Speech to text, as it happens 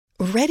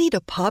Ready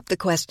to pop the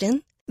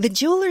question? The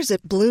jewelers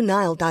at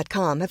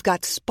BlueNile.com have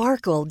got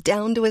sparkle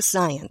down to a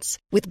science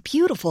with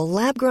beautiful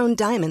lab-grown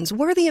diamonds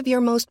worthy of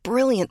your most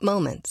brilliant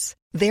moments.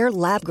 Their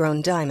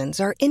lab-grown diamonds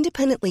are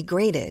independently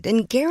graded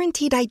and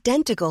guaranteed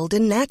identical to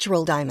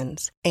natural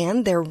diamonds,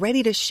 and they're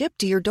ready to ship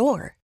to your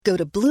door. Go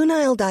to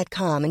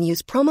BlueNile.com and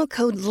use promo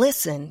code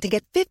LISTEN to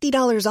get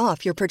 $50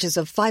 off your purchase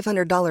of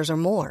 $500 or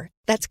more.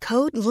 That's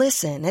code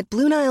LISTEN at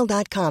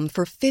BlueNile.com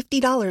for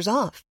 $50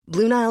 off.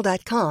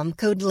 BlueNile.com,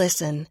 code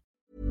LISTEN.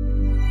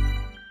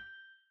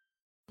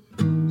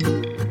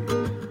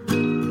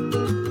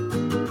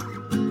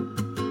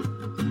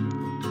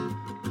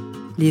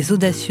 Les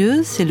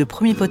Audacieuses, c'est le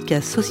premier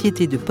podcast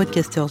société de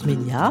Podcasters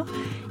Media.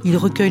 Il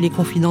recueille les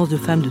confidences de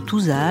femmes de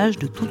tous âges,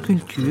 de toute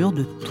culture,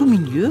 de tout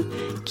milieu,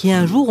 qui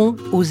un jour ont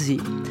osé.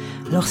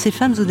 Alors ces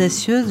femmes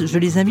audacieuses, je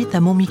les invite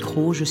à mon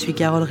micro. Je suis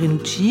Carole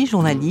Renucci,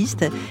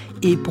 journaliste,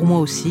 et pour moi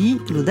aussi,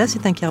 l'audace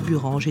est un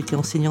carburant. J'étais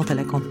enseignante à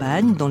la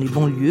campagne, dans les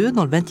banlieues,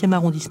 dans le 20e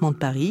arrondissement de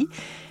Paris,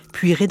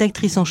 puis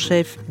rédactrice en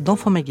chef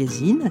d'Enfants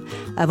Magazine,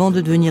 avant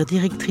de devenir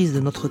directrice de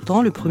Notre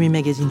Temps, le premier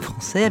magazine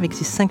français avec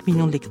ses 5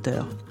 millions de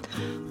lecteurs.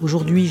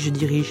 Aujourd'hui, je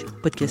dirige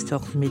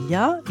Podcasters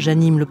Media,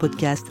 j'anime le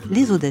podcast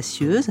Les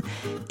Audacieuses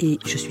et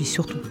je suis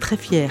surtout très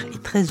fière et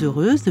très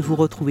heureuse de vous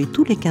retrouver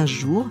tous les 15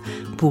 jours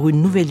pour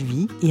une nouvelle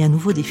vie et un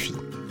nouveau défi.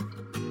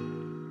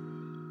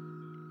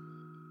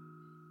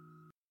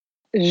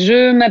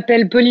 Je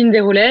m'appelle Pauline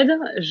Desroulèdes,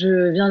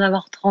 je viens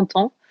d'avoir 30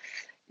 ans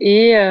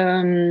et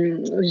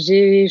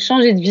j'ai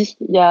changé de vie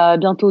il y a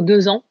bientôt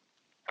 2 ans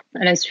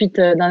à la suite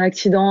d'un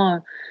accident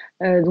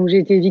dont j'ai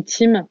été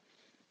victime.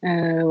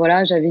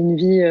 J'avais une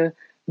vie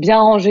bien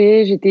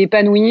rangée, j'étais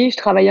épanouie, je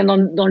travaillais dans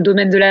le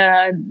domaine de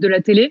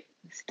la télé.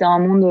 C'était un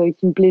monde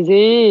qui me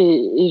plaisait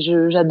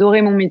et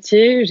j'adorais mon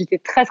métier. J'étais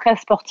très, très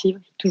sportive.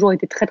 J'ai toujours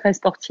été très, très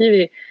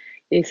sportive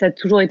et ça a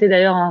toujours été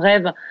d'ailleurs un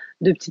rêve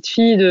de petite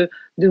fille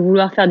de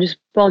vouloir faire du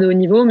sport de haut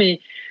niveau,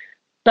 mais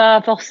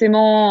pas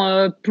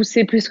forcément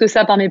poussée plus que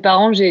ça par mes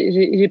parents.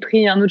 J'ai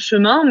pris un autre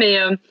chemin,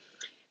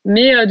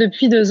 mais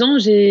depuis 2 ans,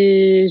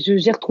 j'ai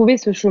retrouvé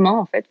ce chemin,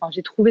 en fait. Enfin,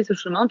 j'ai trouvé ce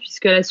chemin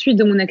puisque à la suite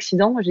de mon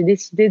accident, j'ai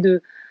décidé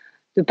de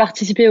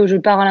participer aux Jeux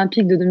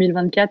paralympiques de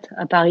 2024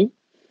 à Paris.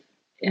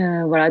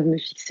 De me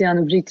fixer un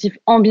objectif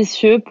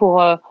ambitieux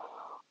pour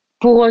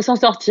s'en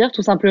sortir,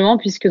 tout simplement,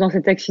 puisque dans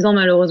cet accident,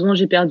 malheureusement,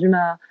 j'ai perdu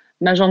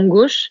ma jambe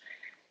gauche.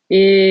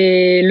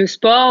 Et le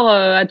sport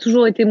a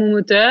toujours été mon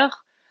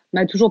moteur,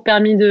 m'a toujours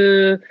permis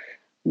de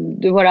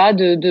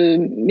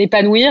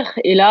m'épanouir.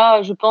 Et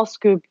là, je pense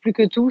que plus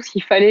que tout,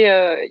 il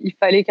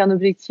fallait qu'un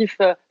objectif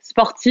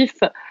sportif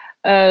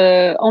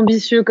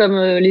ambitieux comme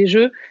les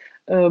Jeux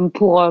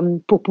pour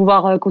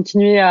pouvoir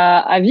continuer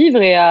à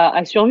vivre et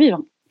à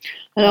survivre.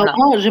 Alors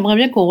moi, j'aimerais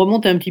bien qu'on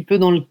remonte un petit peu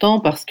dans le temps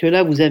parce que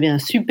là, vous avez un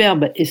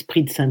superbe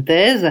esprit de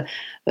synthèse.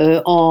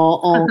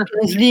 En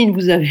 15 lignes,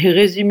 vous avez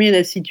résumé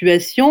la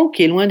situation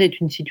qui est loin d'être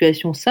une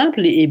situation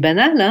simple et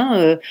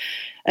banale.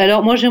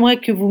 Alors moi, j'aimerais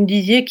que vous me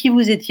disiez qui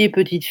vous étiez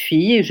petite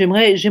fille et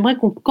j'aimerais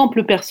qu'on campe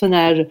le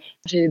personnage.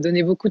 J'ai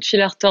donné beaucoup de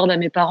fil à retordre à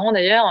mes parents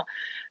d'ailleurs,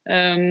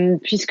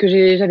 puisque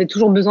j'avais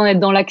toujours besoin d'être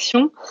dans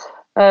l'action.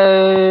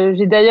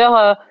 J'ai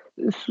d'ailleurs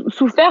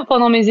souffert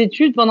pendant mes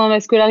études, pendant ma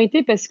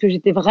scolarité, parce que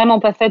j'étais vraiment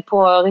pas faite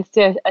pour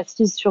rester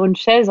assise sur une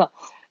chaise.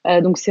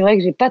 Donc c'est vrai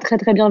que j'ai pas très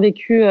très bien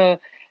vécu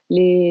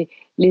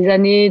les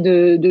années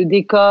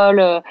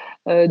d'école,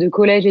 de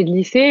collège et de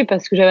lycée,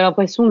 parce que j'avais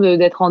l'impression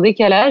d'être en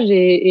décalage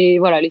et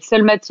voilà,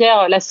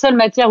 la seule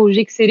matière où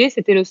j'excellais,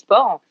 c'était le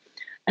sport.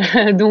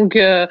 Donc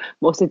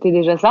c'était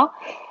déjà ça.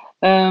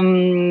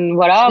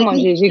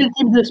 Quel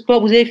type de sport?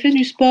 Vous avez fait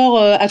du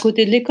sport à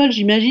côté de l'école,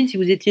 j'imagine, si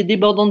vous étiez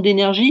débordante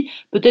d'énergie.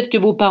 Peut-être que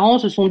vos parents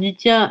se sont dit,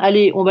 tiens,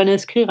 allez, on va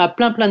l'inscrire à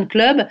plein de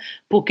clubs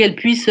pour qu'elle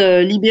puisse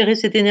libérer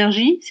cette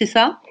énergie, c'est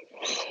ça?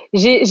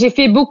 J'ai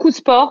fait beaucoup de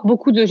sport,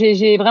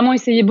 j'ai vraiment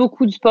essayé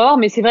beaucoup de sport,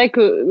 mais c'est vrai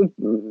que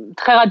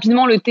très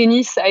rapidement, le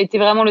tennis a été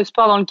vraiment le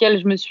sport dans lequel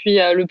je me suis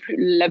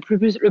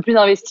le plus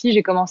investie.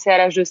 J'ai commencé à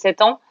l'âge de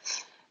 7 ans.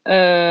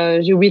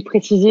 J'ai oublié de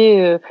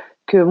préciser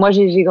que moi,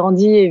 j'ai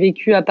grandi et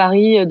vécu à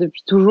Paris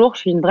depuis toujours.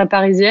 Je suis une vraie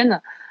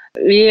Parisienne.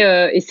 Et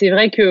c'est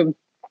vrai que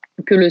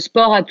le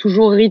sport a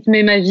toujours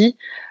rythmé ma vie.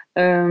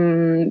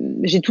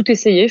 J'ai tout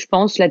essayé, je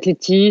pense,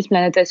 l'athlétisme,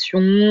 la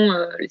natation,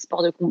 les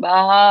sports de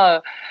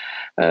combat,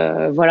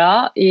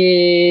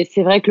 Et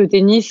c'est vrai que le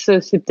tennis,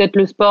 c'est peut-être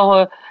le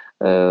sport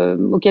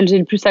auquel j'ai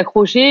le plus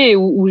accroché et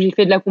où j'ai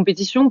fait de la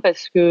compétition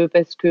parce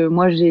que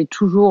moi, j'ai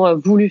toujours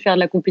voulu faire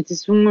de la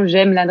compétition.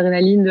 J'aime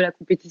l'adrénaline de la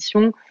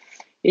compétition.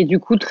 Et du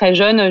coup, très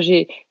jeune,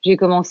 j'ai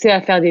commencé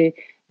à faire des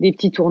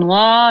petits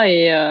tournois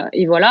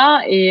et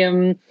voilà. Et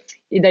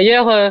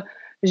d'ailleurs,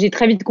 j'ai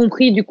très vite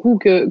compris du coup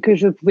que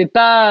je pouvais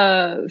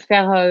pas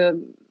faire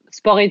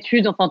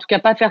sport-études, enfin en tout cas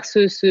pas faire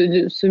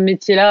ce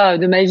métier-là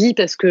de ma vie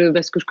parce que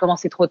je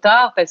commençais trop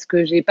tard, parce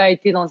que j'ai pas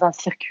été dans un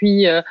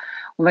circuit,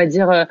 on va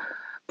dire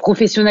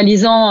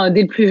professionnalisant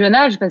dès le plus jeune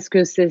âge, parce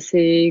que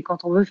c'est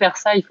quand on veut faire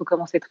ça, il faut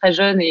commencer très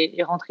jeune et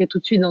rentrer tout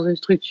de suite dans une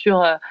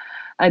structure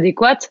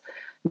adéquate.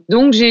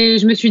 Donc,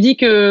 je me suis dit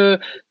que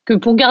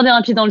pour garder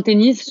un pied dans le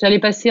tennis, j'allais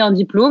passer un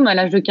diplôme à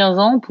l'âge de 15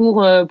 ans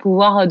pour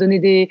pouvoir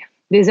donner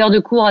des heures de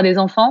cours à des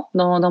enfants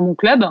dans mon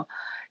club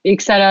et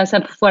que ça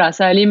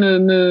allait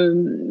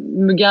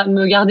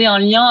me garder un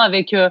lien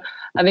avec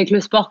le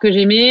sport que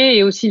j'aimais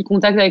et aussi le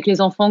contact avec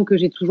les enfants que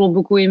j'ai toujours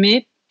beaucoup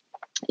aimé.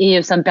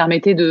 Et ça me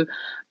permettait de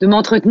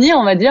m'entretenir,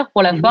 on va dire,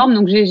 pour la forme.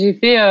 Donc, j'ai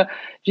fait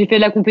de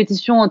la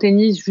compétition en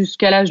tennis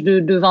jusqu'à l'âge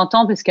de 20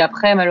 ans parce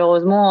qu'après,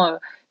 malheureusement,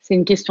 c'est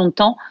une question de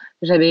temps.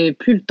 J'avais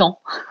plus le temps.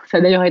 Ça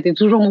a d'ailleurs été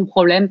toujours mon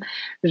problème.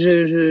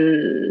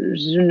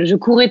 Je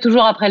courais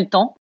toujours après le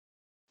temps.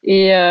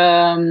 Et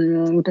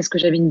parce que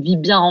j'avais une vie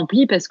bien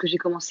remplie, parce que j'ai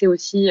commencé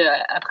aussi,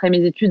 après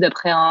mes études,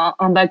 après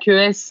un bac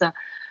ES,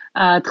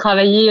 à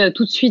travailler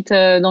tout de suite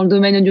dans le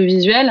domaine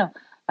audiovisuel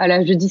à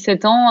l'âge de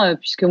 17 ans,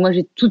 puisque moi,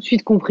 j'ai tout de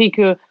suite compris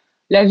que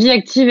la vie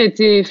active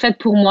était faite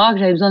pour moi, que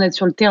j'avais besoin d'être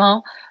sur le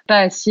terrain, pas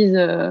assise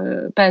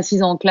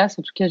en classe.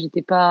 En tout cas,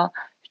 j'étais pas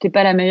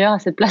la meilleure à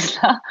cette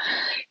place-là.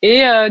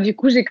 Et du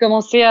coup, j'ai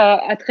commencé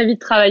à très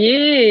vite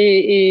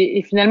travailler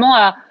et finalement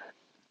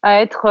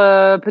à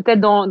être peut-être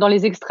dans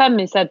les extrêmes,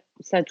 mais ça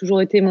a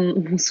toujours été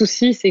mon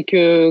souci, c'est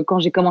que quand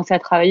j'ai commencé à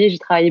travailler, j'ai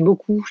travaillé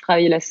beaucoup. Je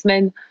travaillais la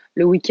semaine,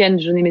 le week-end,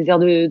 je donnais mes heures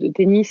de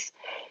tennis.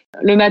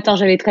 Le matin,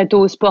 j'allais très tôt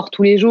au sport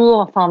tous les jours.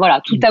 Enfin voilà,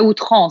 tout à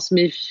outrance.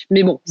 Mais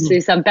bon,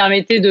 ça me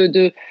permettait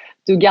de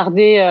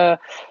garder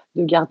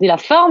la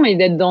forme et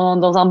d'être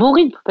dans un bon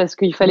rythme parce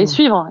qu'il fallait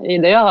suivre. Et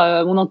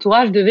d'ailleurs, mon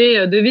entourage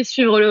devait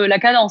suivre la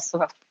cadence.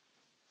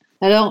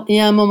 Alors, il y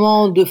a un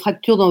moment de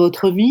fracture dans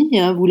votre vie,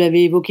 hein, vous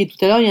l'avez évoqué tout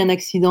à l'heure, il y a un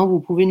accident, vous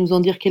pouvez nous en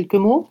dire quelques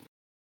mots?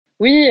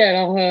 Oui,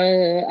 alors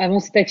avant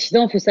cet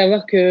accident, il faut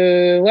savoir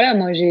que voilà,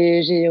 moi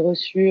j'ai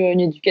reçu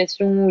une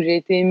éducation où j'ai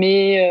été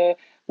aimée,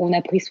 on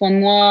a pris soin de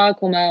moi,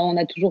 on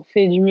a toujours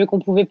fait du mieux qu'on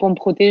pouvait pour me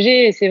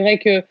protéger. Et c'est vrai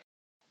que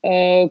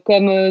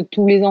comme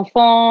tous les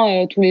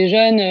enfants, tous les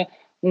jeunes,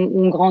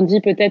 on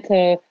grandit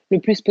peut-être le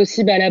plus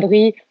possible à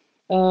l'abri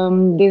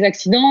des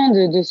accidents,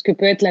 de ce que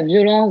peut être la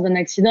violence d'un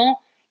accident.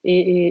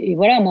 Et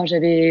voilà, moi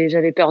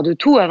j'avais peur de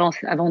tout avant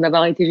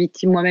d'avoir été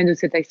victime moi-même de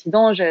cet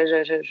accident.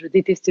 Je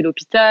détestais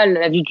l'hôpital,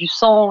 la vue du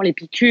sang, les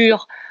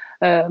piqûres.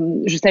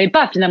 Je savais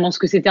pas finalement ce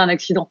que c'était un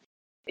accident.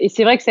 Et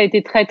c'est vrai que ça a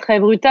été très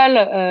très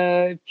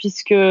brutal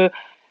puisque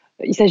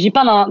il s'agit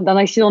pas d'un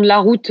accident de la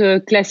route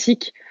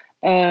classique.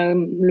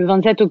 Le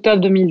 27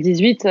 octobre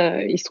 2018,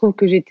 il se trouve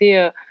que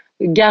j'étais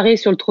garée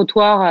sur le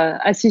trottoir,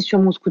 assise sur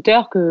mon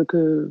scooter que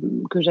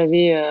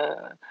j'avais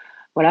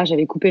voilà,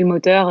 j'avais coupé le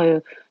moteur,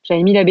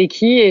 j'avais mis la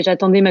béquille et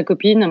j'attendais ma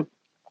copine.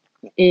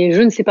 Et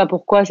je ne sais pas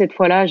pourquoi, cette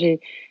fois-là,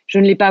 je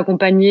ne l'ai pas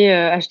accompagnée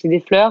acheter des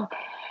fleurs.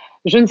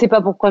 Je ne sais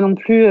pas pourquoi non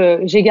plus,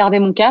 j'ai gardé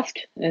mon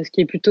casque, ce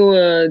qui est plutôt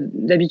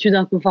d'habitude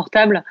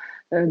inconfortable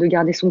de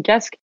garder son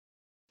casque.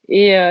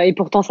 Et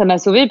pourtant, ça m'a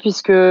sauvée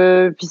puisque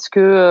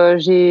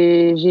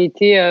j'ai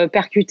été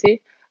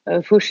percutée,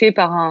 fauchée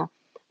par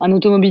un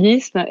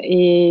automobiliste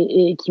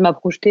et qui m'a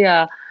projetée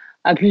à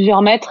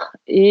plusieurs mètres.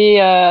 Et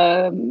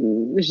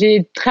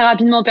j'ai très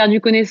rapidement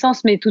perdu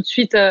connaissance, mais tout de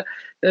suite,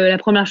 la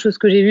première chose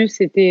que j'ai vue,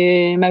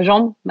 c'était ma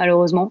jambe,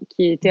 malheureusement,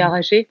 qui était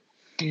arrachée.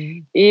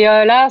 Et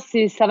là,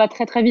 ça va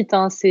très très vite.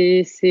 Hein.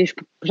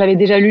 J'avais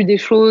déjà lu des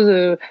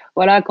choses,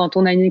 voilà, quand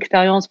on a une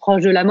expérience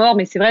proche de la mort,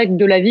 mais c'est vrai que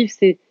de la vivre,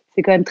 c'est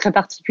quand même très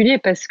particulier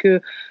parce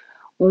que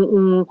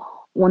on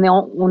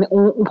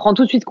prend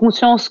tout de suite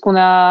conscience qu'on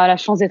a la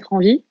chance d'être en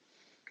vie,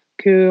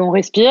 qu'on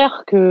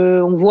respire,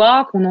 qu'on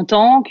voit, qu'on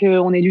entend,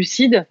 qu'on est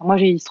lucide. Moi,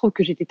 il se trouve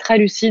que j'étais très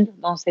lucide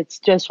dans cette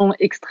situation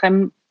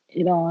extrême.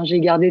 Et ben,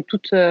 j'ai gardé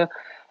toute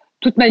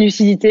ma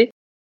lucidité.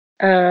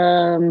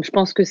 Je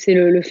pense que c'est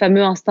le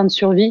fameux instinct de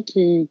survie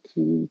qui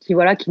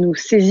nous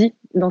saisit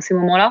dans ces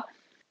moments-là.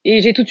 Et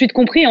j'ai tout de suite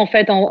compris, en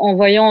fait, en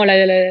voyant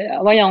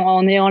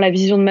en ayant la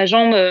vision de ma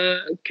jambe,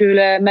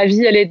 que ma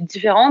vie allait être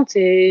différente.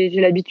 Et j'ai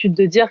l'habitude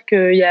de dire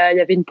qu'il y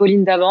avait une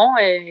Pauline d'avant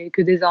et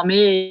que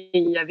désormais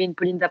il y avait une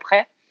Pauline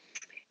d'après.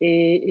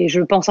 Et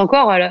je pense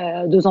encore,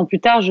 2 ans plus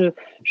tard,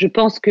 je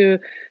pense que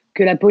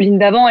la Pauline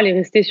d'avant, elle est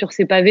restée sur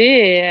ses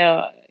pavés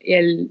et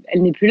elle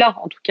n'est plus là.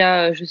 En tout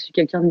cas, je suis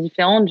quelqu'un de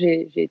différente.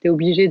 J'ai été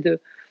obligée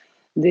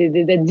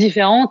d'être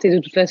différente. Et de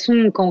toute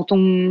façon, quand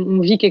on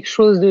vit quelque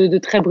chose de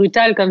très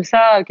brutal comme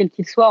ça, quel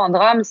qu'il soit, un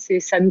drame,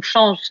 ça nous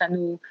change, ça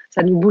nous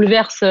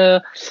bouleverse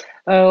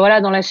voilà,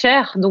 dans la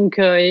chair. Donc,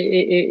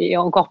 et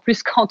encore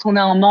plus quand on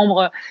a un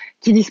membre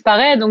qui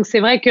disparaît. Donc,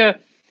 c'est vrai que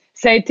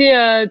ça a été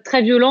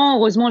très violent.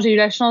 Heureusement, j'ai eu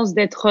la chance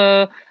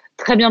d'être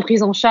très bien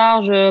prise en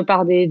charge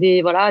par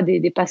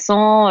des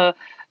passants.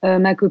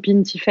 Ma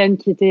copine Tiffen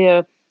qui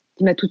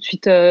m'a tout de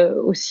suite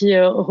aussi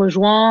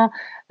rejoint,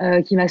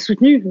 qui m'a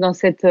soutenue dans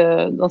cette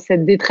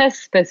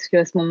détresse parce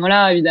qu'à ce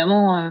moment-là,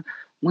 évidemment,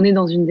 on est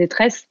dans une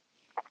détresse.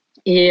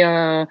 Et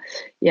à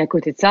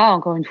côté de ça,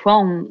 encore une fois,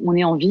 on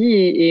est en vie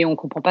et on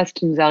comprend pas ce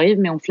qui nous arrive,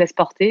 mais on se laisse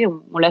porter,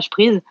 on lâche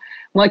prise.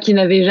 Moi qui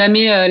n'avais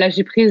jamais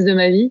lâché prise de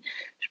ma vie,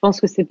 je pense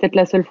que c'est peut-être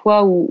la seule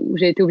fois où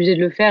j'ai été obligée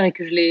de le faire et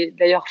que je l'ai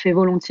d'ailleurs fait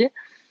volontiers.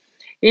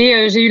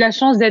 Et j'ai eu la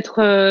chance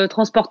d'être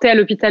transportée à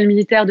l'hôpital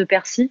militaire de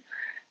Percy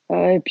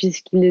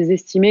puisqu'ils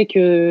estimaient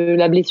que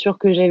la blessure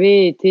que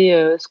j'avais était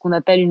ce qu'on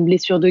appelle une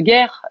blessure de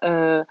guerre,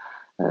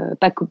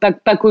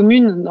 pas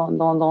commune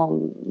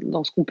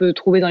dans ce qu'on peut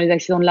trouver dans les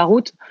accidents de la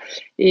route.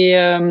 Et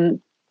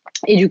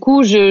du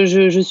coup,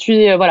 je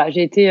suis voilà,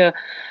 j'ai été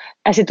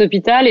à cet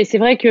hôpital, et c'est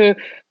vrai que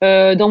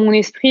dans mon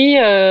esprit,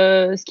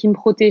 ce qui me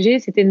protégeait,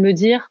 c'était de me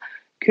dire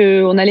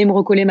qu'on allait me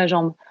recoller ma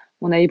jambe.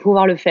 On allait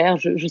pouvoir le faire.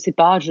 Je sais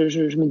pas,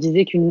 je me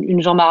disais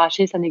qu'une jambe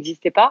arrachée, ça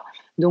n'existait pas.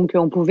 Donc,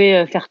 on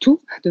pouvait faire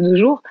tout de nos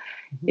jours.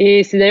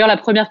 Et c'est d'ailleurs la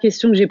première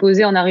question que j'ai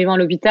posée en arrivant à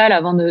l'hôpital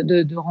avant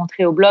de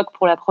rentrer au bloc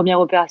pour la première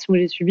opération que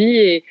j'ai subie.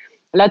 Et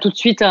là, tout de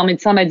suite, un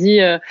médecin m'a dit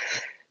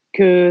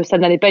que ça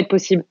n'allait pas être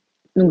possible.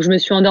 Donc, je me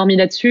suis endormie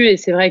là-dessus. Et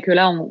c'est vrai que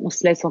là, on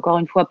se laisse encore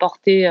une fois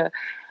porter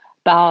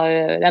par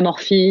la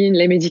morphine,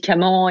 les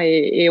médicaments,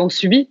 et on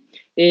subit.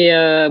 Et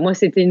moi,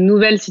 c'était une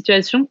nouvelle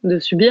situation de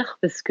subir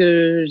parce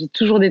que j'ai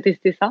toujours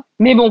détesté ça.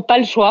 Mais bon, pas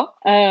le choix.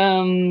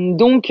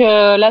 Donc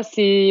là,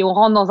 on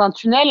rentre dans un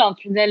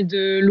tunnel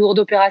de lourde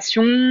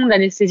opération,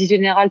 d'anesthésie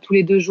générale tous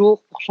les 2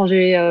 jours pour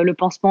changer le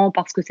pansement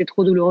parce que c'est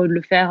trop douloureux de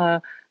le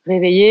faire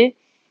réveiller.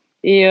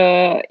 Et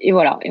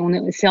voilà. Et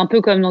c'est un peu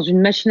comme dans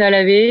une machine à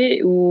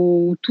laver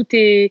où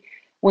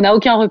on n'a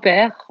aucun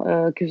repère,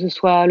 que ce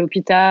soit à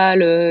l'hôpital,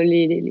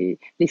 les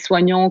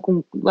soignants,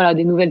 voilà,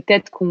 des nouvelles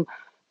têtes qu'on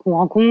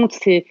rencontre.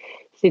 C'est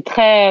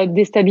très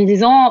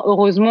déstabilisant.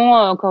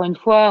 Heureusement, encore une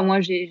fois, moi,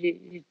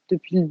 j'ai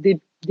depuis le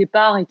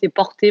départ été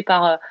portée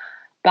par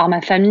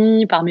ma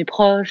famille, par mes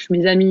proches,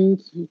 mes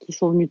amis qui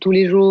sont venus tous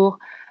les jours.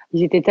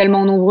 Ils étaient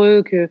tellement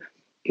nombreux que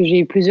j'ai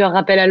eu plusieurs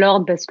rappels à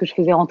l'ordre parce que je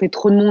faisais rentrer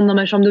trop de monde dans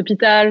ma chambre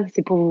d'hôpital.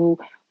 C'est pour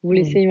vous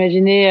laisser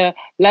imaginer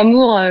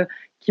l'amour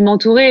qui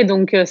m'entourait.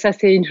 Donc ça,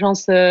 c'est une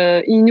chance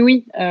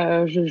inouïe.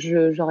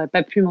 Je n'aurais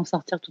pas pu m'en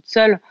sortir toute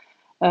seule.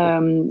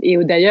 Et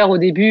d'ailleurs, au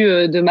début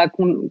de ma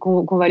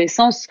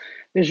convalescence,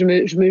 je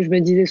me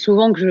disais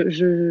souvent que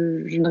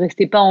je ne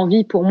restais pas en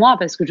vie pour moi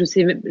parce que je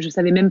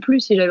savais même plus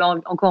si j'avais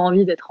encore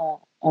envie d'être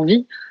en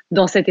vie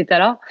dans cet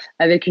état-là,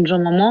 avec une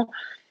jambe en moins,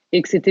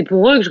 et que c'était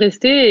pour eux que je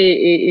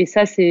restais. Et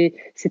ça, c'est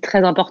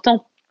très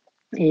important.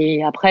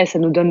 Et après, ça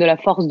nous donne de la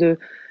force de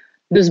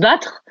se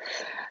battre.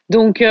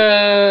 Donc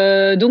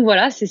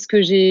voilà, c'est ce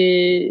que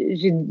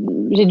j'ai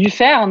dû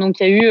faire. Donc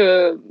il y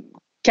a eu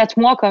 4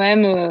 mois quand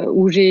même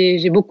où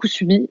j'ai beaucoup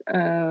subi,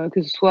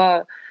 que ce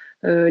soit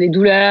les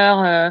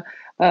douleurs,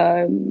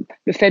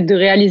 le fait de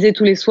réaliser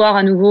tous les soirs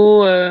à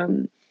nouveau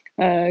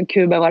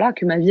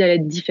que ma vie allait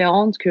être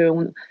différente, que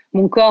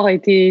mon corps a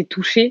été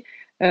touché,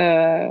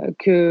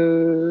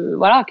 que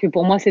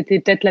pour moi c'était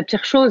peut-être la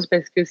pire chose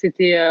parce que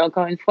c'était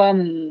encore une fois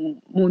mon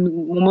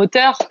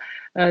moteur,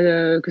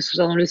 que ce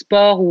soit dans le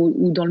sport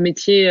ou dans le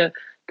métier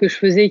que je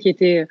faisais qui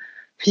était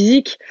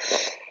physique.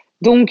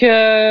 Donc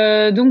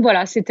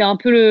voilà, c'était un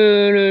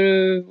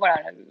peu voilà,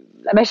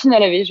 la machine à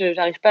laver,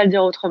 j'arrive pas à le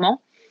dire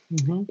autrement.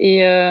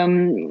 Et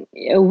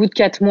au bout de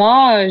 4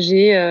 mois,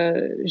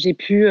 j'ai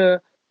pu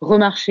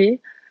remarcher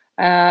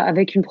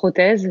avec une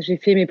prothèse. J'ai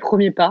fait mes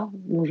premiers pas,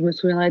 dont je me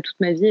souviendrai toute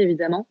ma vie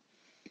évidemment.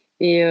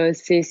 Et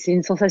c'est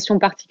une sensation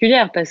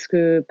particulière parce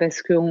que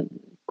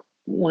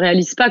on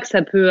réalise pas que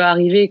ça peut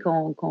arriver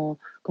quand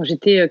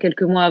j'étais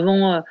quelques mois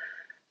avant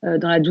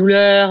dans la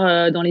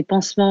douleur, dans les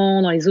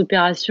pansements, dans les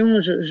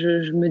opérations.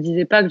 Je me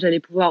disais pas que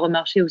j'allais pouvoir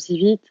remarcher aussi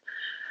vite,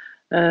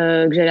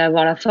 que j'allais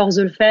avoir la force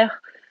de le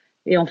faire.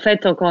 Et en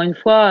fait, encore une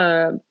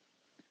fois,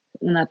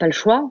 on n'a pas le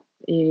choix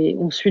et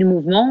on suit le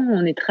mouvement.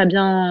 On est très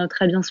bien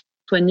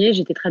soigné.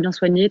 J'étais très bien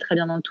soignée, très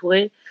bien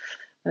entourée.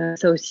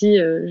 Ça aussi,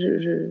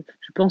 je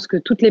pense que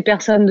toutes les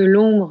personnes de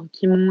l'ombre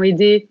qui m'ont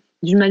aidée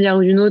d'une manière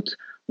ou d'une autre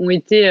ont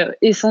été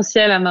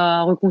essentielles à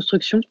ma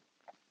reconstruction.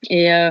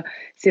 Et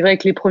c'est vrai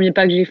que les premiers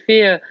pas que j'ai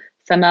faits,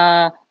 ça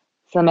m'a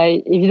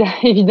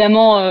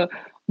évidemment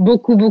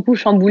beaucoup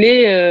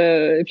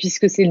chamboulé,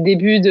 puisque c'est le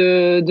début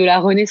de la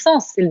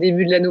renaissance, c'est le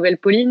début de la nouvelle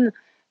Pauline,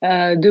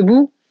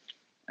 debout,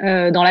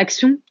 dans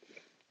l'action.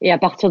 Et à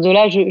partir de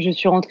là, je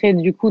suis rentrée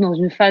du coup dans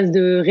une phase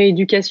de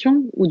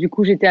rééducation où du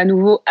coup j'étais à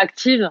nouveau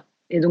active.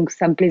 Et donc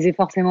ça me plaisait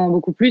forcément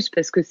beaucoup plus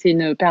parce que c'est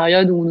une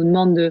période où on nous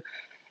demande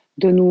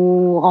de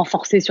nous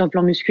renforcer sur le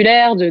plan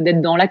musculaire, d'être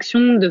dans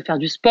l'action, de faire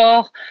du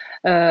sport,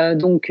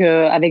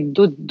 avec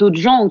d'autres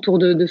gens autour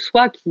de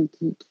soi qui,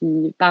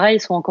 pareil,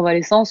 sont en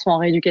convalescence, sont en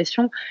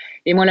rééducation.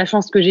 Et moi, la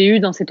chance que j'ai eue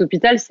dans cet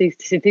hôpital,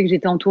 c'était que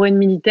j'étais entourée de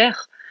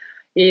militaires.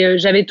 Et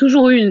j'avais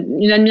toujours eu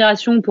une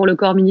admiration pour le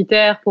corps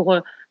militaire,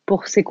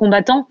 pour ces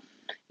combattants.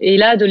 Et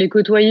là, de les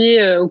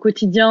côtoyer au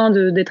quotidien,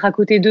 d'être à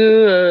côté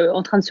d'eux,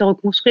 en train de se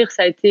reconstruire,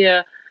 ça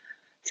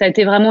a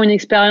été vraiment une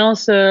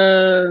expérience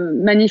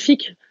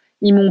magnifique.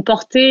 Ils m'ont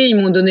porté, ils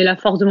m'ont donné la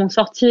force de m'en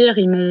sortir,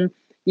 ils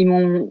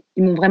m'ont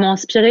vraiment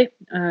inspiré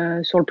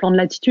sur le plan de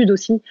l'attitude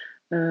aussi.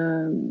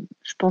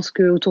 Je pense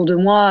qu'autour de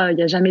moi, il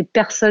n'y a jamais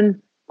personne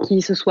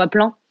qui se soit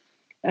plaint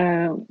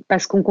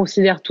parce qu'on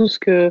considère tous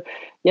qu'il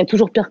y a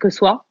toujours pire que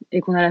soi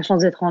et qu'on a la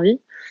chance d'être en vie.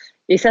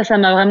 Et ça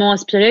m'a vraiment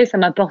inspiré, ça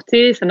m'a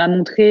porté, ça m'a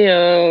montré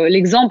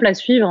l'exemple à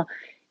suivre.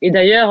 Et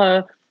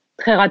d'ailleurs,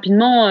 très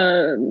rapidement,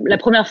 la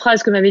première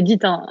phrase que m'avait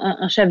dite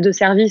un chef de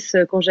service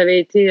quand j'avais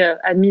été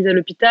admise à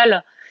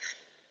l'hôpital,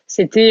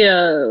 c'était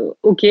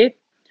OK, il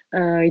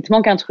te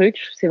manque un truc,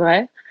 c'est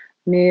vrai,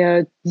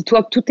 mais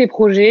dis-toi que tous tes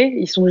projets,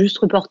 ils sont juste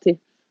reportés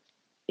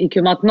et que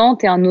maintenant,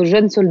 tu es un de nos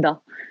jeunes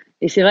soldats.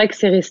 Et c'est vrai que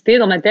c'est resté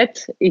dans ma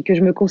tête et que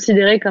je me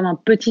considérais comme un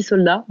petit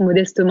soldat,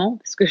 modestement,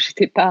 parce que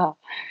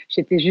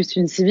j'étais juste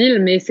une civile.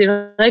 Mais c'est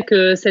vrai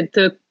que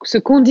ce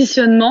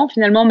conditionnement,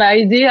 finalement, m'a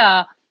aidé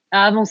à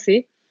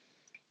avancer.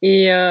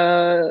 Et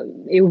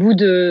au bout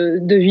de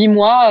 8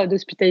 mois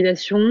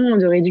d'hospitalisation,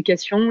 de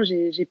rééducation,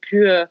 j'ai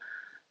pu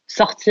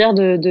sortir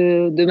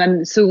de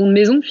ma seconde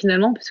maison,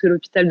 finalement, puisque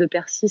l'hôpital de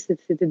Percy,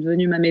 c'était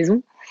devenu ma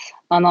maison.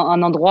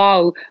 Un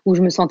endroit où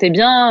je me sentais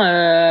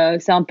bien.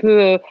 C'est un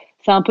peu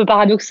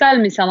paradoxal,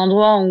 mais c'est un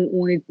endroit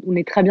où on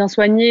est très bien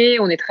soigné,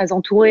 on est très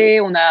entouré,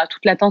 on a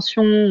toute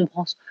l'attention, on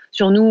prend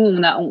sur nous,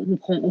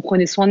 on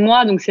prenait soin de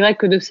moi. Donc c'est vrai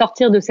que de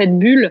sortir de cette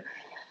bulle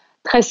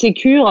très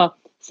sécure,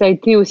 ça a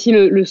été aussi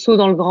le saut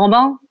dans le grand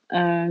bain,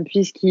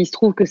 puisqu'il se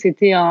trouve que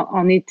c'était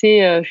un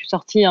été, je suis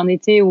sortie un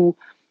été où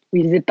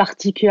il faisait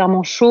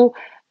particulièrement chaud,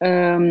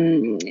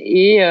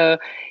 et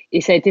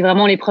ça a été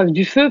vraiment l'épreuve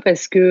du feu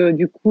parce que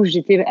du coup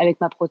j'étais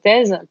avec ma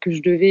prothèse que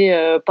je devais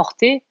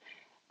porter,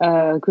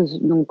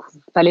 donc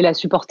fallait la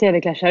supporter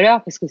avec la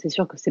chaleur parce que c'est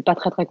sûr que c'est pas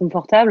très très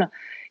confortable,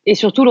 et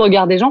surtout le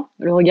regard des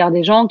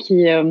gens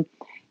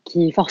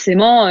qui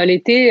forcément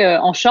l'été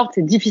en short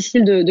c'est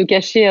difficile de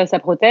cacher sa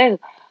prothèse,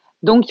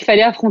 donc il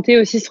fallait affronter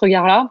aussi ce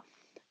regard-là,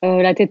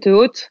 la tête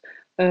haute.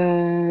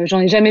 J'en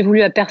ai jamais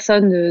voulu à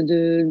personne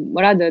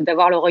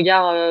d'avoir le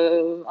regard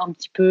un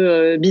petit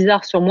peu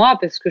bizarre sur moi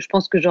parce que je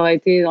pense que j'aurais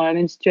été dans la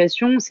même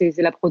situation. C'est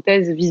la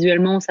prothèse,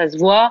 visuellement ça se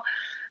voit,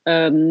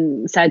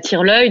 ça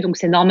attire l'œil, donc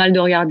c'est normal de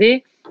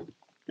regarder.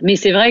 Mais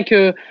c'est vrai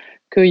que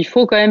qu'il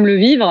faut quand même le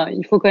vivre,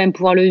 il faut quand même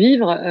pouvoir le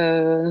vivre,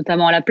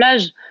 notamment à la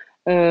plage.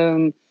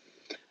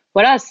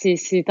 Voilà,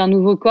 c'est un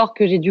nouveau corps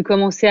que j'ai dû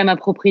commencer à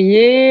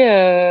m'approprier,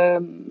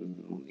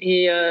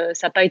 et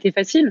ça n'a pas été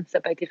facile. Ça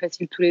n'a pas été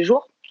facile tous les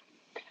jours.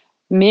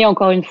 Mais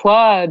encore une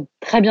fois,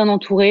 très bien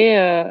entourée,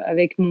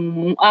 avec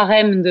mon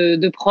harem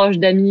de proches,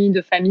 d'amis,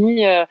 de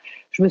famille.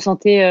 Je me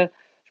sentais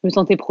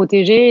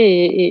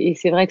protégée et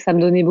c'est vrai que ça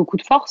me donnait beaucoup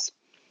de force.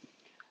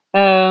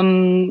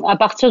 À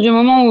partir du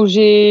moment où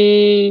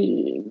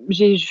je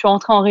suis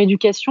rentrée en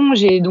rééducation,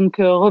 j'ai donc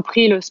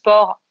repris le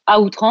sport à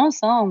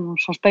outrance. Hein, on ne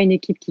change pas une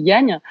équipe qui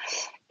gagne.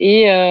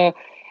 Et, euh,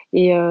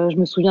 et je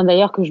me souviens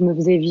d'ailleurs que je me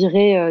faisais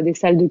virer des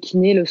salles de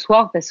kiné le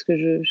soir parce que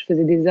je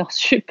faisais des heures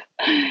sup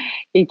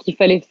et qu'il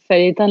fallait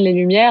éteindre les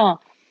lumières.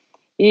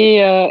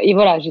 Et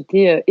voilà,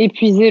 j'étais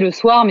épuisée le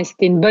soir, mais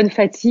c'était une bonne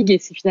fatigue. Et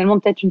c'est finalement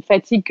peut-être une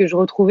fatigue que je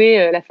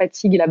retrouvais, la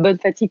fatigue et la bonne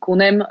fatigue qu'on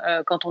aime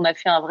quand on a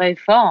fait un vrai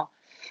effort.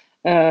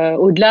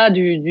 Au-delà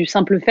du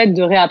simple fait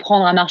de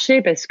réapprendre à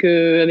marcher, parce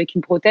qu'avec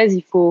une prothèse,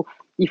 il faut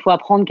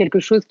apprendre quelque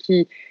chose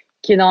qui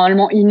est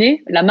normalement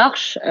inné, la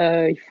marche.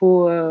 Il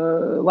faut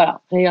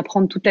voilà,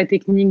 réapprendre toute la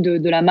technique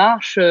de la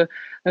marche,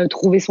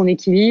 trouver son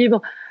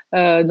équilibre.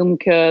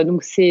 Donc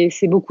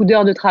c'est beaucoup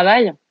d'heures de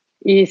travail.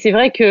 Et c'est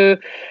vrai que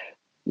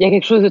il y a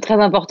quelque chose de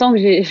très important que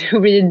j'ai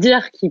oublié de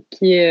dire, qui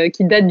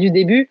date du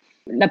début.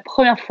 La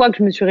première fois que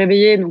je me suis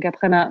réveillée, donc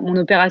après mon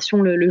opération,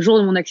 le jour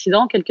de mon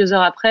accident, quelques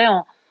heures après,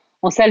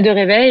 en salle de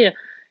réveil,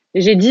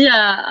 j'ai dit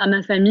à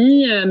ma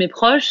famille, à mes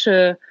proches,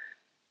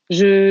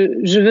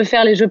 je veux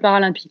faire les Jeux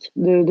paralympiques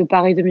de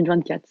Paris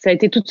 2024. Ça a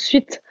été tout de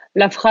suite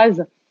la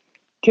phrase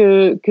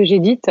que j'ai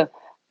dite.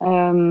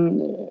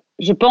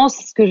 Je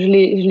pense que je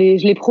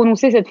l'ai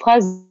prononcée, cette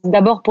phrase,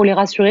 d'abord pour les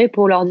rassurer,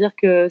 pour leur dire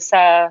que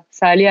ça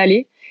allait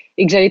aller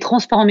et que j'allais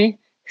transformer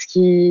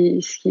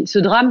ce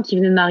drame qui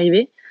venait de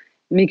m'arriver,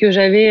 mais que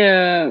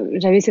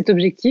j'avais cet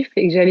objectif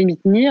et que j'allais m'y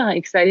tenir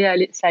et que ça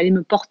allait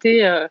me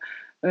porter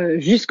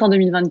jusqu'en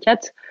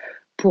 2024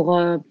 pour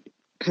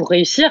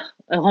réussir,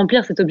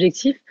 remplir cet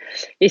objectif.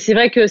 Et c'est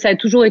vrai que ça a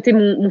toujours été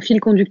mon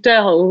fil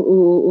conducteur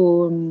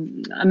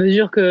à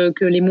mesure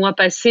que les mois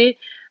passaient.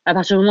 À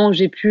partir du moment où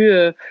j'ai pu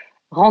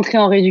rentrer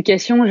en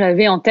rééducation,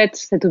 j'avais en tête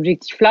cet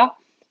objectif-là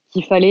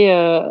qu'il fallait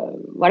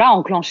voilà,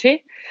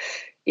 enclencher.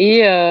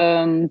 Et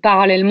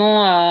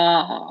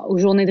parallèlement aux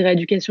journées de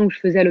rééducation que je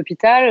faisais à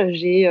l'hôpital,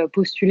 j'ai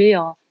postulé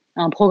à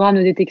un programme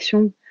de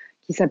détection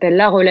qui s'appelle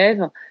La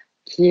Relève,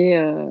 qui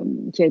a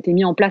été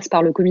mis en place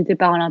par le comité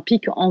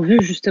paralympique en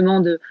vue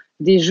justement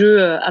des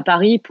Jeux à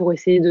Paris pour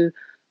essayer de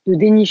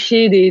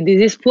dénicher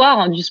des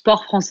espoirs, hein, du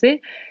sport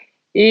français.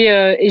 Et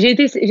j'ai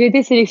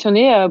été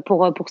sélectionnée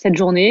pour cette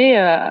journée,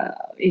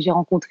 et j'ai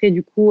rencontré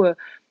du coup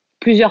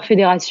plusieurs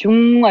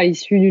fédérations à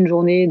l'issue d'une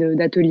journée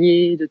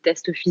d'ateliers, de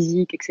tests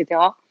physiques, etc.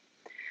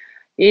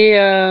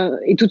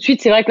 Et tout de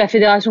suite, c'est vrai que la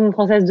Fédération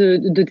française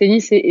de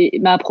tennis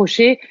m'a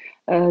approchée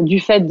du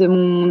fait de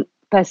mon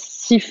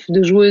passif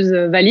de joueuse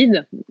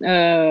valide.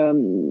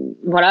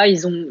 Voilà,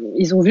 ils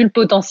ont vu le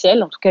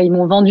potentiel. En tout cas, ils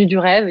m'ont vendu du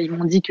rêve. Ils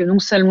m'ont dit que non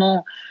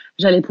seulement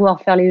j'allais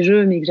pouvoir faire les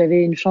Jeux, mais que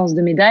j'avais une chance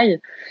de médaille.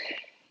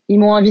 Ils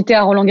m'ont invité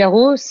à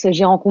Roland-Garros.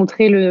 J'ai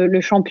rencontré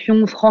le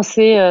champion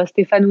français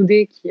Stéphane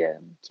Houdet, qui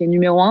est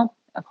numéro 1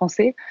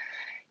 français,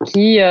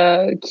 qui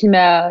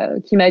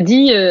m'a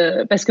dit,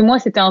 parce que moi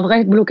c'était un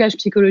vrai blocage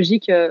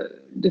psychologique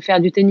de faire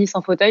du tennis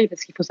en fauteuil,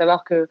 parce qu'il faut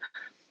savoir que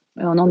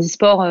En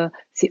handisport,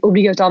 c'est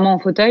obligatoirement en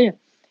fauteuil.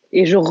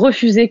 Et je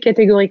refusais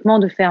catégoriquement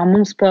de faire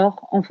mon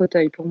sport en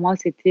fauteuil. Pour moi,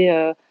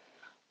 c'était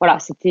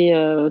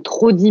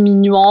trop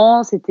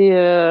diminuant,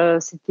 c'était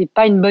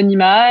pas une bonne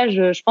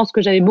image. Je pense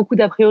que j'avais beaucoup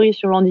d'a priori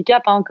sur le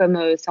handicap, hein, comme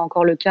c'est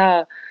encore le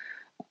cas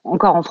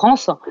encore en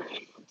France.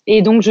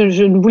 Et donc,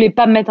 je ne voulais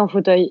pas me mettre en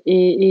fauteuil.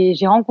 Et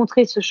j'ai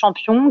rencontré ce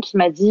champion qui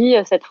m'a dit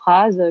cette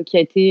phrase qui a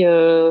été,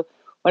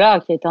 qui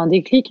a été un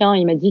déclic. Hein.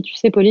 Il m'a dit, tu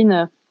sais,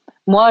 Pauline,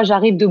 moi,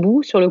 j'arrive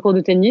debout sur le court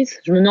de tennis,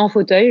 je me mets en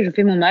fauteuil, je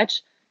fais mon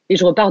match et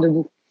je repars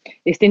debout.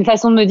 Et c'était une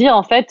façon de me dire,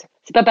 en fait,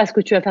 c'est pas parce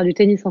que tu vas faire du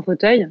tennis en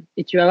fauteuil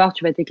et tu vas voir,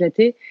 tu vas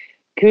t'éclater,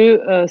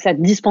 que ça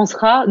te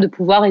dispensera de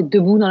pouvoir être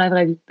debout dans la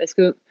vraie vie. Parce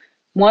que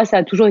moi, ça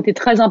a toujours été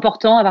très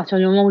important, à partir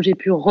du moment où j'ai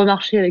pu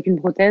remarcher avec une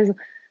prothèse,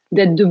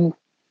 d'être debout.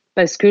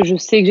 Parce que je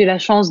sais que j'ai la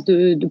chance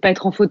de ne pas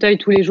être en fauteuil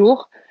tous les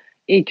jours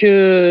et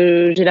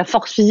que j'ai la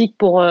force physique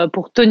pour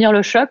tenir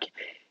le choc.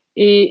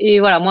 Et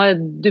voilà, moi,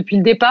 depuis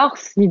le départ,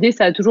 l'idée,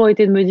 ça a toujours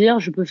été de me dire,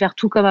 je peux faire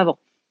tout comme avant.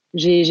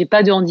 J'ai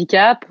pas de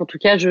handicap. En tout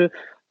cas,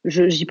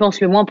 j'y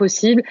pense le moins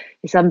possible.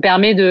 Et ça me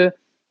permet de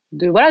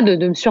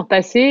me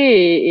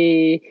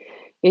surpasser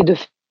et de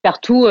faire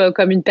tout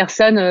comme une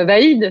personne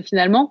valide,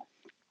 finalement.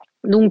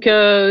 Donc,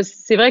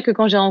 c'est vrai que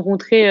quand j'ai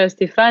rencontré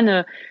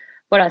Stéphane,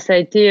 voilà, ça a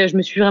été, je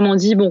me suis vraiment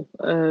dit, bon,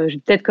 je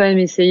vais peut-être quand même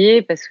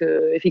essayer parce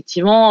que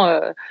effectivement,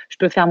 je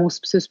peux faire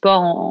ce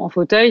sport en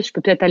fauteuil. Je peux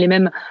peut-être aller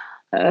même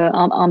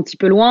un petit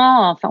peu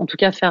loin, enfin, en tout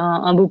cas, faire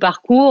un beau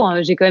parcours.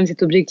 J'ai quand même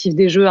cet objectif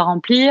des Jeux à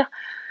remplir.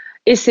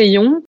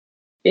 Essayons.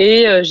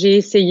 Et j'ai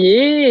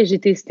essayé, et j'ai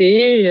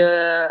testé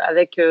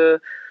avec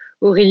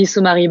Aurélie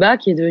Somariba,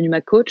 qui est devenue ma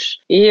coach.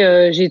 Et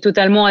j'ai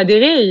totalement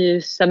adhéré. Et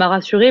ça m'a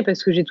rassurée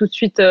parce que j'ai tout de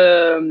suite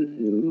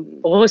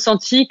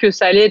ressenti que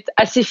ça allait être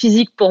assez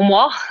physique pour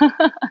moi,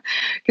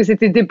 que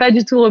c'était pas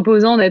du tout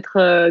reposant d'être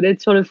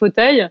sur le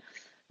fauteuil.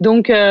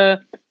 Donc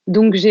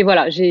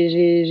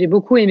j'ai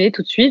beaucoup aimé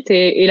tout de suite.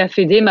 Et la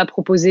Fédé m'a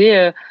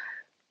proposé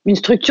une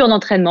structure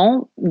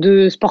d'entraînement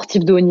de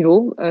sportifs de haut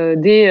niveau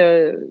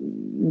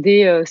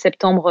dès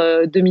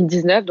septembre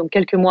 2019, donc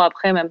quelques mois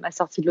après ma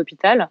sortie de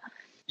l'hôpital.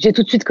 J'ai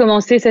tout de suite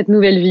commencé cette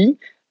nouvelle vie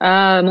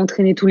à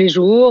m'entraîner tous les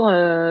jours,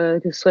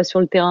 que ce soit sur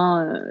le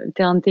terrain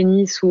de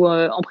tennis ou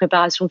en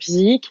préparation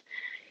physique,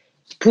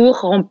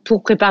 pour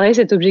préparer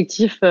cet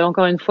objectif,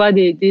 encore une fois,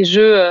 des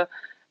Jeux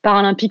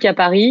paralympiques à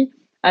Paris,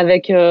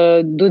 avec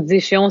d'autres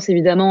échéances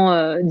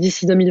évidemment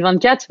d'ici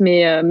 2024,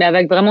 mais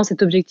avec vraiment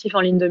cet objectif en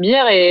ligne de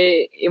mire.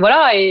 Et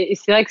voilà, et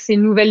c'est vrai que c'est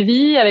une nouvelle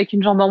vie avec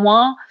une jambe en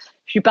moins.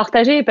 Je suis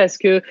partagée parce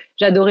que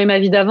j'adorais ma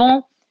vie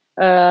d'avant,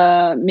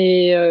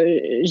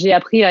 mais j'ai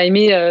appris à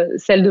aimer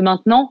celle de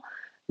maintenant.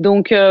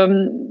 Donc,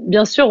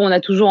 bien sûr, on a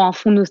toujours un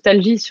fond de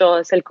nostalgie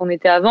sur celle qu'on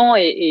était avant,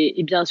 et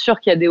bien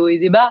sûr qu'il y a des hauts et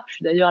des bas. Je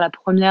suis d'ailleurs la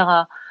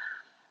première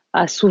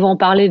à souvent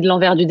parler de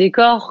l'envers du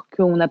décor,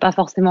 qu'on n'a pas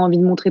forcément envie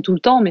de montrer tout le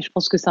temps, mais je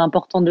pense que c'est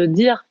important de le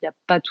dire. Il n'y a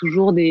pas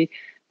toujours des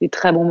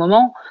très bons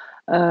moments.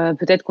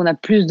 Peut-être qu'on a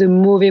plus de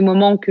mauvais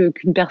moments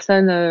qu'une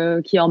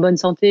personne qui est en bonne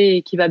santé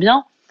et qui va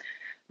bien.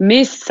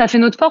 Mais ça fait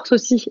notre force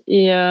aussi.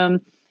 Et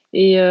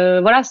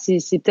voilà, c'est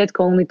peut-être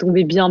quand on est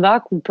tombé bien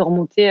bas qu'on peut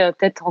remonter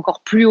peut-être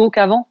encore plus haut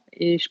qu'avant.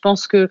 Et je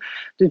pense que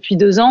depuis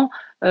 2 ans,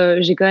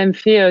 j'ai quand même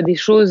fait des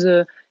choses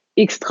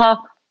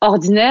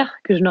extraordinaires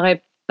que je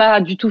n'aurais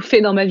pas du tout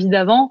fait dans ma vie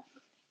d'avant.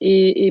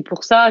 Et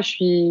pour ça, je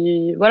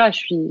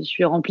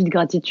suis remplie de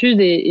gratitude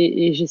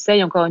et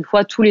j'essaye encore une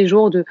fois tous les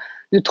jours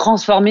de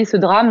transformer ce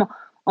drame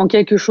en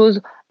quelque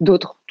chose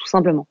d'autre, tout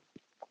simplement.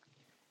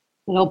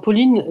 Alors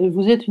Pauline,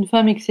 vous êtes une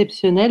femme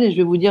exceptionnelle et je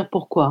vais vous dire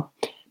pourquoi.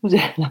 Vous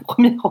êtes la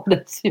première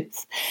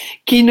audacieuse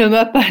qui ne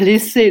m'a pas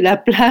laissé la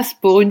place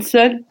pour une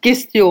seule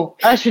question.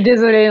 Ah, je suis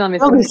désolée, non, mais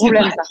c'est un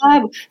problème,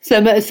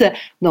 ça.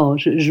 Non,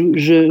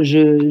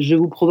 je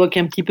vous provoque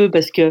un petit peu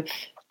parce que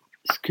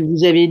ce que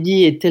vous avez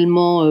dit est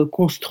tellement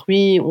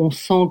construit. On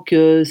sent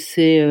que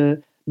c'est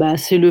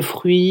le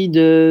fruit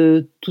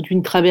de toute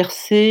une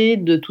traversée,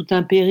 de tout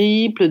un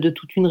périple, de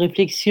toute une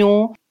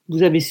réflexion.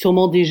 Vous avez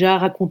sûrement déjà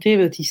raconté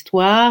votre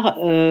histoire.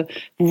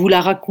 Vous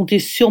la racontez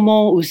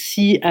sûrement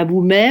aussi à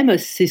vous-même.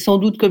 C'est sans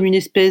doute comme une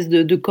espèce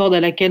de corde à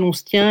laquelle on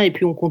se tient et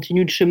puis on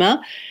continue le chemin.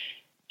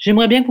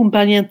 J'aimerais bien que vous me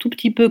parliez un tout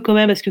petit peu quand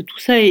même, parce que tout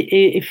ça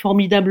est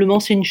formidablement,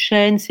 c'est une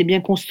chaîne, c'est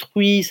bien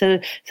construit, ça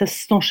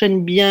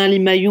s'enchaîne bien, les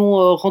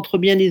maillons rentrent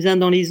bien les uns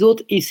dans les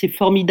autres, et c'est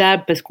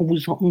formidable parce qu'on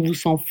vous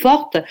sent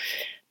forte.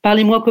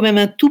 Parlez-moi quand même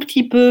un tout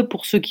petit peu,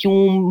 pour ceux qui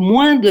ont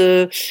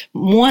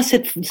moins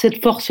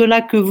cette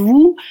force-là que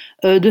vous,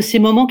 de ces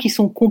moments qui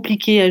sont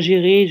compliqués à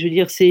gérer. Je veux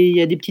dire, il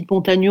y a des petites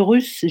montagnes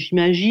russes,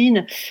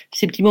 j'imagine.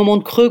 Ces petits moments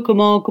de creux,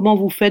 comment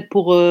vous faites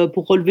pour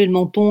relever le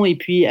menton et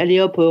puis allez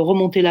hop,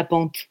 remonter la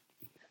pente?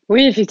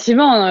 Oui,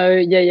 effectivement,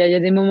 il y a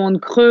des moments de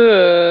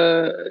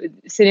creux.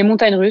 C'est les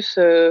montagnes russes,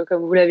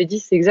 comme vous l'avez dit,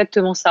 c'est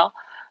exactement ça.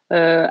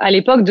 À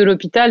l'époque de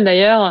l'hôpital,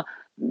 d'ailleurs,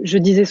 je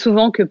disais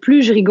souvent que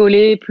plus je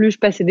rigolais, plus je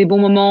passais des bons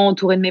moments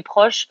entourée de mes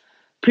proches,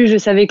 plus je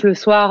savais que le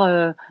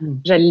soir,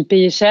 j'allais le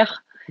payer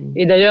cher.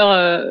 Et d'ailleurs,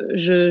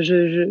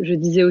 je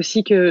disais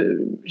aussi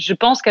que je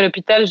pense qu'à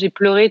l'hôpital, j'ai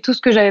pleuré tout ce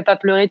que j'avais pas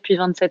pleuré depuis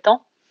 27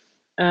 ans.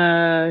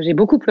 J'ai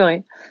beaucoup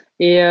pleuré.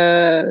 Et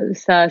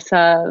ça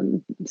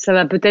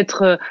va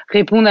peut-être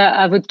répondre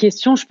à votre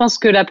question. Je pense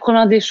que la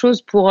première des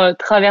choses pour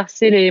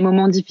traverser les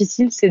moments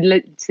difficiles, c'est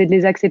de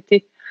les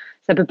accepter.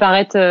 Ça peut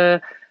paraître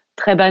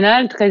très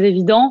banal, très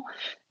évident,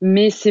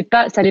 mais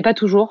ça l'est pas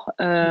toujours.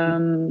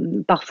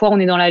 Parfois, on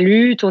est dans la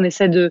lutte, on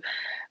essaie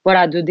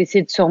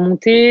d'essayer de se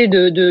remonter,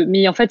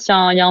 mais en fait, il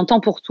y a un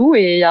temps pour tout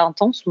et il y a un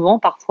temps souvent,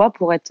 parfois,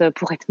 pour être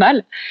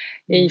mal.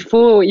 Et il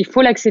faut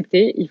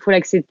l'accepter. Il faut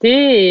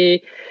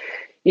l'accepter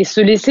et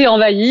se laisser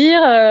envahir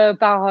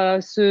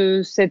par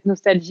cette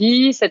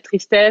nostalgie, cette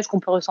tristesse qu'on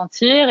peut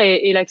ressentir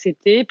et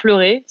l'accepter,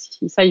 pleurer.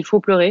 Si ça, il faut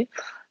pleurer.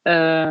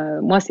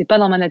 Moi, c'est pas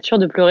dans ma nature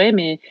de pleurer,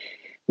 mais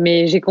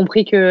j'ai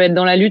compris que être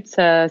dans la lutte,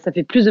 ça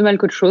fait plus de mal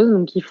qu'autre chose.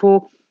 Donc, il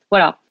faut,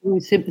 voilà.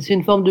 C'est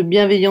une forme de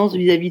bienveillance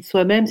vis-à-vis de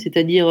soi-même,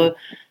 c'est-à-dire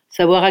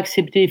savoir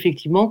accepter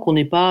effectivement qu'on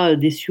n'est pas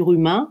des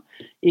surhumains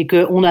et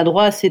qu'on a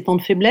droit à ces temps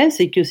de faiblesse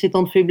et que ces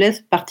temps de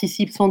faiblesse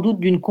participent sans doute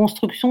d'une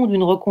construction ou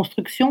d'une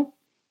reconstruction.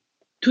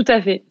 Tout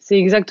à fait, c'est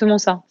exactement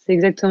ça. C'est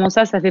exactement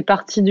ça. Ça fait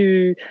partie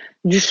du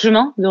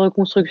chemin de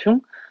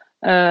reconstruction.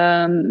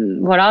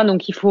 Voilà,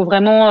 donc il faut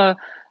vraiment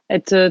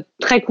être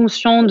très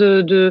conscient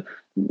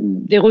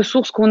des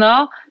ressources qu'on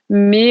a,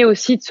 mais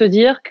aussi de se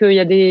dire qu'il y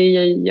a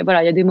il y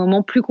a des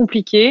moments plus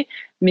compliqués,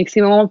 mais que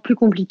ces moments plus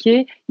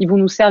compliqués, ils vont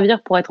nous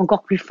servir pour être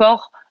encore plus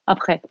forts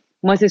après.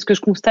 Moi, c'est ce que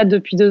je constate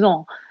depuis 2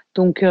 ans.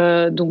 Donc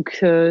ça,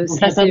 il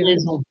n'y a pas de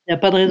raison. Il n'y a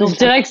pas de raison. Je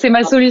dirais que c'est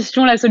la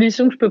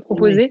solution que je peux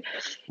proposer.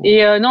 Oui.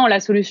 Et non, la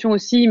solution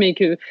aussi, mais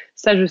que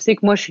ça, je sais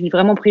que moi, je suis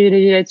vraiment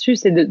privilégiée là-dessus,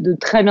 c'est de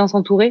très bien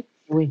s'entourer,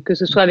 que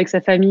ce soit avec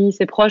sa famille,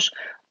 ses proches.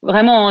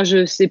 Vraiment, hein,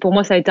 pour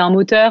moi, ça a été un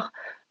moteur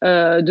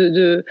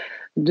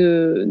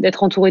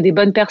d'être entouré des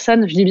bonnes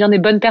personnes. Je dis bien des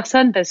bonnes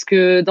personnes parce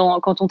que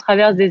quand on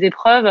traverse des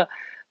épreuves,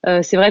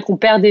 c'est vrai qu'on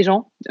perd des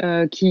gens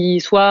qui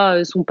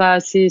soit sont pas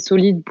assez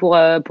solides pour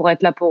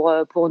être là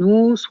pour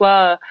nous,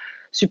 soit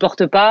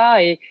supportent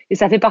pas et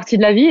ça fait partie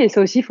de la vie et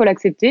ça aussi il faut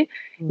l'accepter.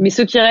 Mais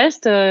ceux qui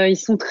restent, ils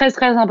sont très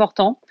très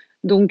importants.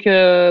 Donc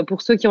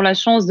pour ceux qui ont la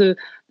chance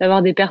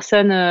d'avoir des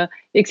personnes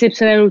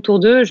exceptionnelles autour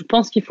d'eux, je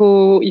pense qu'il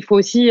faut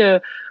aussi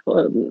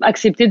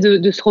accepter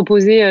de se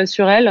reposer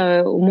sur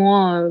elles au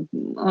moins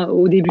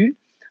au début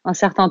un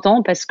certain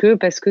temps parce que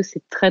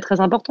c'est très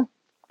très important.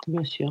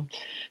 Bien sûr.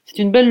 C'est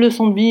une belle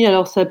leçon de vie.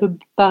 Alors, ça peut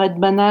paraître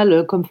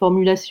banal comme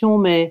formulation,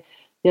 mais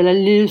il y a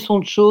les leçons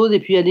de choses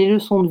et puis il y a des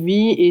leçons de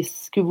vie. Et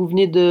ce que vous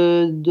venez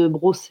de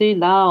brosser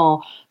là,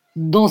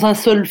 dans un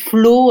seul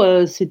flot,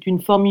 c'est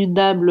une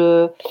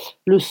formidable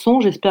leçon.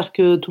 J'espère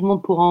que tout le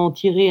monde pourra en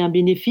tirer un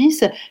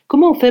bénéfice.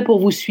 Comment on fait pour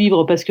vous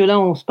suivre? Parce que là,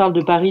 on se parle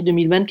de Paris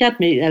 2024,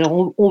 mais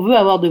alors on veut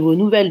avoir de vos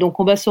nouvelles. Donc,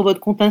 on va sur votre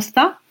compte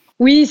Insta?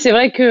 Oui, c'est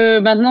vrai que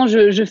maintenant,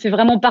 je fais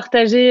vraiment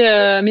partager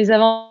mes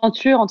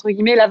aventures, entre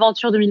guillemets,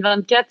 l'aventure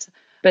 2024,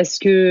 parce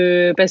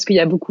qu'il y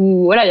a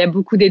beaucoup, il y a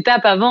beaucoup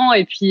d'étapes avant,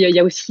 et puis il y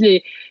a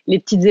aussi les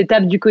petites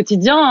étapes du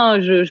quotidien. Hein.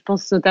 Je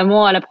pense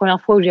notamment à la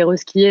première fois où j'ai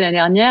reskié l'année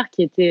dernière,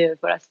 qui était,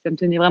 ça me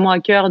tenait vraiment à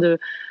cœur de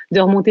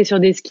remonter sur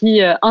des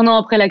skis 1 an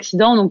après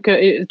l'accident. Donc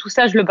tout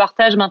ça, je le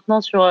partage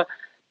maintenant sur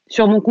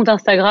mon compte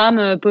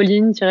Instagram,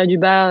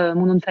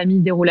 Pauline-mon nom de famille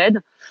Desrouledes.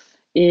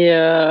 Et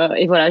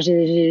voilà,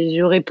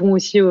 je réponds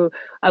aussi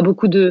à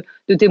beaucoup de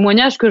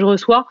témoignages que je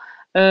reçois.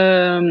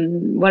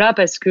 Voilà,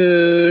 parce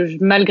que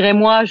malgré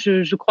moi,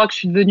 je crois que je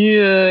suis devenue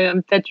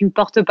peut-être une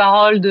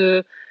porte-parole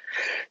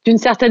d'une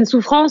certaine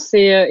souffrance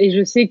et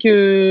je sais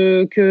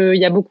qu'il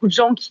y a beaucoup de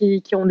gens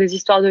qui ont des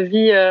histoires de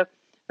vie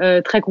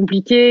très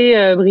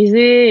compliquées,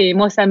 brisées, et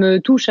moi ça me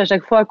touche à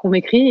chaque fois qu'on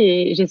m'écrit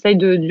et j'essaye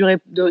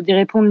d'y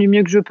répondre du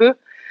mieux que je peux.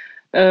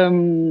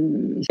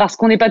 Parce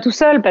qu'on n'est pas tout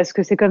seul, parce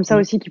que c'est comme ça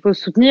aussi qu'il faut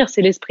se soutenir.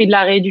 C'est l'esprit de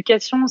la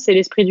rééducation, c'est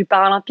l'esprit du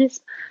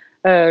paralympisme.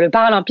 Le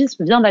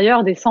paralympisme vient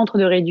d'ailleurs des centres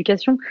de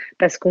rééducation,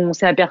 parce qu'on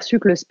s'est aperçu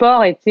que le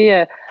sport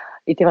était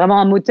vraiment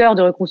un moteur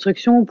de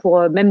reconstruction pour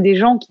même des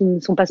gens qui ne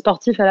sont pas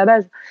sportifs à la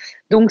base.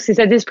 Donc c'est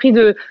cet esprit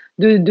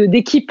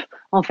d'équipe,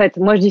 en fait.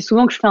 Moi, je dis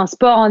souvent que je fais un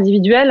sport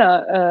individuel,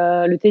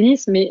 le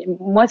tennis, mais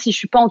moi, si je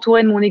suis pas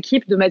entourée de mon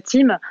équipe, de ma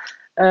team,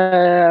 y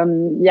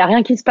a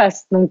rien qui se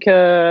passe. Donc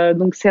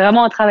c'est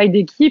vraiment un travail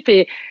d'équipe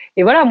et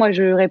voilà, moi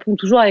je réponds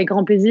toujours avec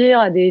grand plaisir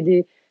à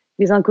des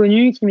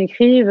inconnus qui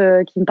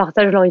m'écrivent, qui me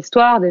partagent leur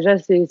histoire. Déjà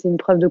c'est une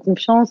preuve de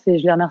confiance et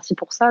je les remercie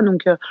pour ça.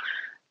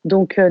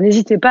 Donc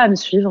n'hésitez pas à me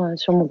suivre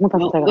sur mon compte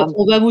Instagram.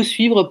 On va vous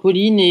suivre,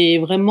 Pauline, et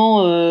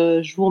vraiment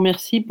je vous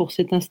remercie pour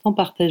cet instant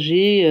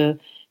partagé.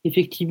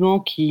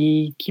 Effectivement,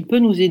 qui peut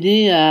nous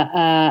aider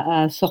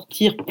à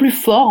sortir plus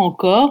fort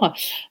encore.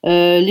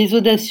 Les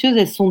audacieuses,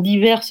 elles sont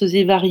diverses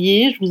et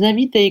variées. Je vous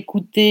invite à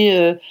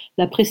écouter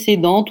la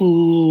précédente,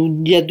 ou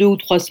il y a 2 ou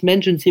 3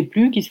 semaines, je ne sais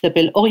plus, qui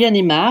s'appelle Oriane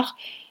Aymar.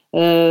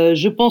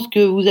 Je pense que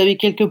vous avez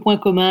quelques points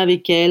communs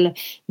avec elle.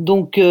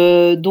 Donc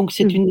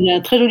c'est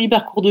un très joli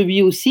parcours de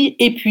vie aussi.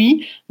 Et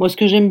puis, moi, ce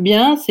que j'aime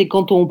bien, c'est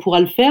quand on pourra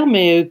le faire,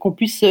 mais qu'on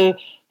puisse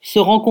se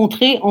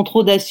rencontrer entre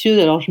audacieuses.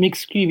 Alors, je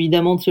m'exclus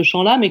évidemment de ce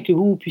champ-là, mais que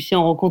vous puissiez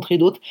en rencontrer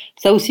d'autres.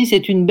 Ça aussi,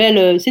 c'est une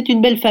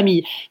belle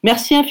famille.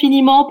 Merci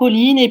infiniment,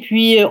 Pauline. Et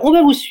puis, on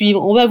va vous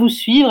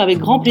suivre avec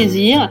grand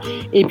plaisir.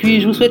 Et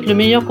puis, je vous souhaite le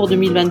meilleur pour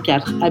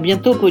 2024. À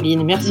bientôt,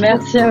 Pauline. Merci.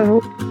 Merci à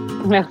vous.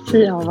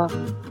 Merci, au revoir.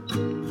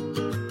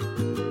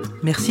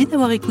 Merci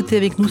d'avoir écouté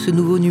avec nous ce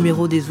nouveau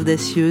numéro des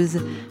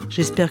Audacieuses.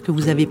 J'espère que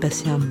vous avez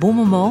passé un bon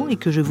moment et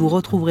que je vous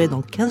retrouverai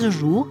dans 15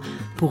 jours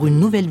pour une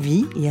nouvelle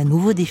vie et un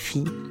nouveau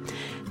défi.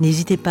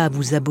 N'hésitez pas à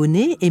vous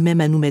abonner et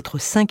même à nous mettre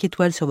 5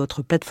 étoiles sur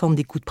votre plateforme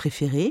d'écoute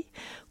préférée.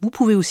 Vous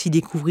pouvez aussi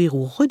découvrir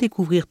ou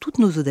redécouvrir toutes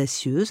nos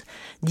audacieuses,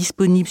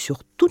 disponibles sur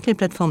toutes les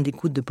plateformes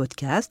d'écoute de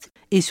podcast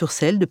et sur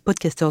celle de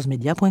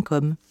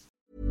podcastersmedia.com.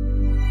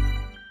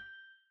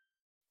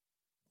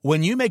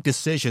 When you make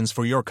decisions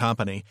for your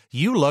company,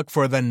 you look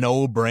for the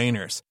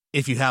no-brainers.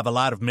 If you have a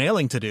lot of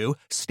mailing to do,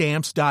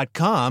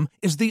 Stamps.com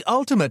is the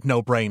ultimate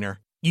no-brainer.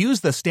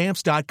 Use the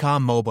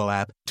Stamps.com mobile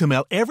app to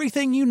mail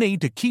everything you need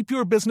to keep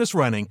your business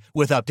running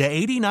with up to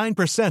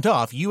 89%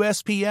 off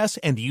USPS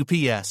and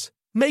UPS.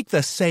 Make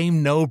the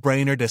same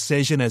no-brainer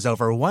decision as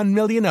over 1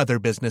 million other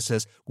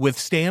businesses with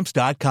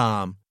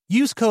Stamps.com.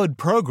 Use code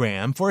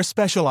PROGRAM for a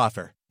special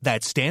offer.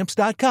 That's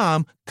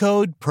Stamps.com,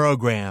 code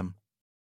PROGRAM.